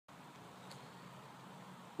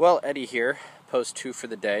Well, Eddie here, post 2 for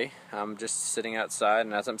the day. I'm just sitting outside,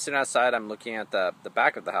 and as I'm sitting outside, I'm looking at the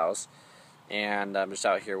back of the house, and I'm just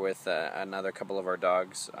out here with another couple of our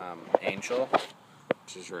dogs, Angel,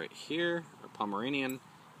 which is right here, a Pomeranian,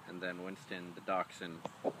 and then Winston, the dachshund,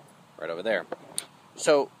 right over there.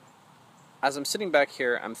 So, as I'm sitting back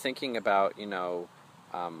here, I'm thinking about,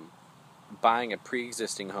 buying a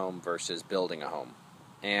pre-existing home versus building a home.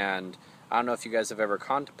 And I don't know if you guys have ever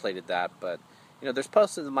contemplated that, but there's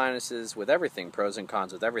pluses and minuses with everything, pros and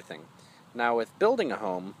cons with everything. Now, with building a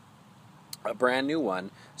home, a brand new one,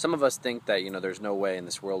 some of us think that there's no way in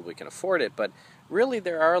this world we can afford it, but really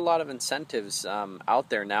there are a lot of incentives out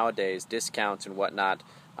there nowadays, discounts and whatnot,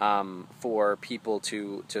 for people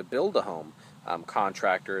to build a home.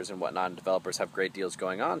 Contractors and whatnot and developers have great deals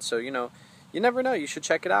going on, so you never know. You should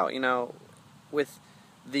check it out. With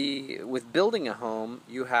building a home,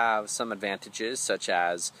 you have some advantages, such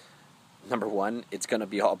as number one, it's going to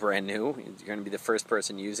be all brand new. You're going to be the first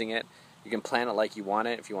person using it. You can plan it like you want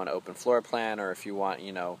it. If you want an open floor plan, or if you want,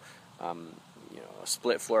 a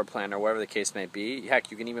split floor plan, or whatever the case may be.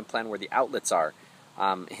 Heck, you can even plan where the outlets are.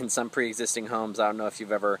 In some pre-existing homes, I don't know if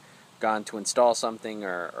you've ever gone to install something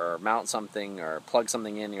or mount something or plug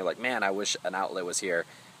something in. You're like, man, I wish an outlet was here.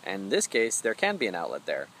 And in this case, there can be an outlet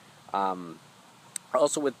there.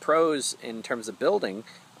 Also, with pros in terms of building,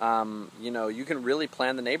 you can really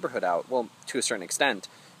plan the neighborhood out. Well, to a certain extent,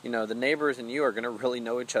 the neighbors and you are going to really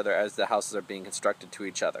know each other as the houses are being constructed to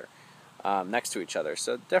each other, next to each other.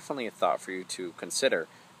 So definitely a thought for you to consider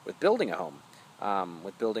with building a home.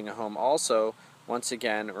 With building a home also, once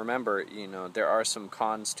again, remember, there are some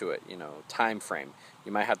cons to it. Time frame.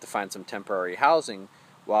 You might have to find some temporary housing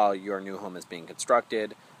while your new home is being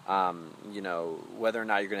constructed. Whether or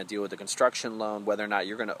not you're going to deal with the construction loan, whether or not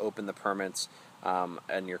you're going to open the permits,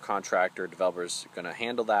 and your contractor, developer's going to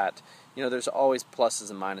handle that. There's always pluses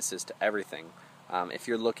and minuses to everything. If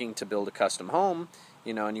you're looking to build a custom home,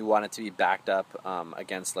 and you want it to be backed up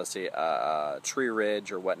against, let's say, a tree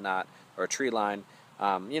ridge or whatnot, or a tree line,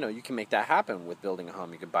 you can make that happen with building a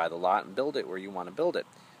home. You can buy the lot and build it where you want to build it.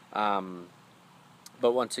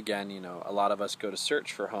 But once again, a lot of us go to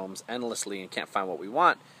search for homes endlessly and can't find what we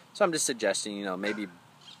want. So I'm just suggesting, maybe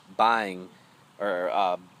buying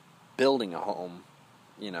or building a home,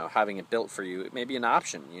 having it built for you, it may be an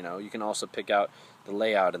option. You can also pick out the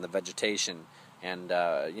layout and the vegetation and,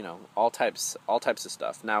 all types of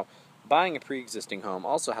stuff. Now, buying a pre-existing home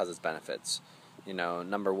also has its benefits.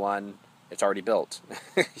 Number one, it's already built.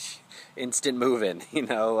 Instant move-in,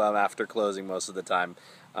 after closing most of the time.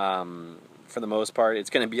 For the most part, it's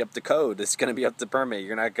going to be up to code. It's going to be up to permit.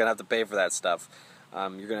 You're not going to have to pay for that stuff.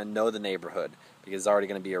 You're going to know the neighborhood because it's already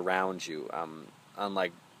going to be around you.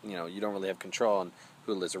 Unlike, you don't really have control on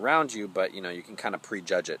who lives around you, but, you can kind of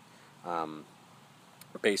prejudge it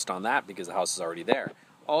based on that because the house is already there.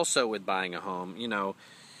 Also, with buying a home,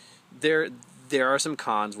 there are some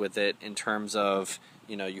cons with it in terms of,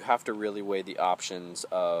 you have to really weigh the options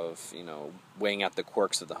of, weighing out the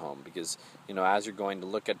quirks of the home because, as you're going to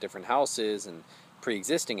look at different houses and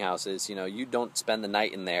pre-existing houses, you don't spend the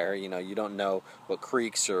night in there, you don't know what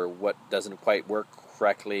creaks or what doesn't quite work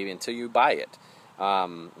correctly until you buy it,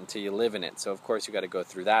 until you live in it. So, of course, you got to go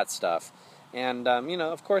through that stuff. And,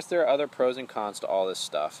 of course, there are other pros and cons to all this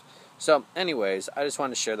stuff. So, anyways, I just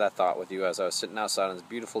wanted to share that thought with you as I was sitting outside on this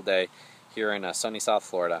beautiful day here in sunny South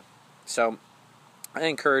Florida. So, I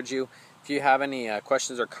encourage you, if you have any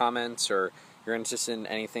questions or comments or you're interested in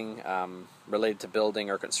anything related to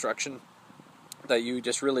building or construction, that you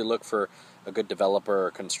just really look for a good developer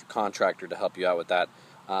or contractor to help you out with that.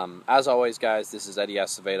 As always, guys, this is Eddie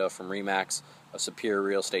Acevedo from RE/MAX, a Superior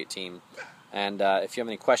Real Estate team. And if you have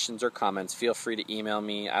any questions or comments, feel free to email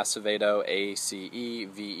me, Acevedo,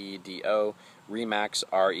 ACEVEDO, RE/MAX,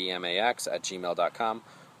 REMAX, @gmail.com,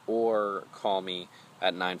 or call me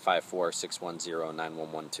at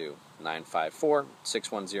 954-610-9112.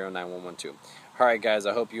 954-610-9112. All right, guys,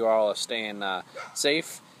 I hope you all are staying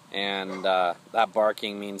safe, and that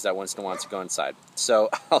barking means that Winston wants to go inside. So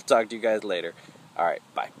I'll talk to you guys later. All right,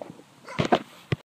 bye.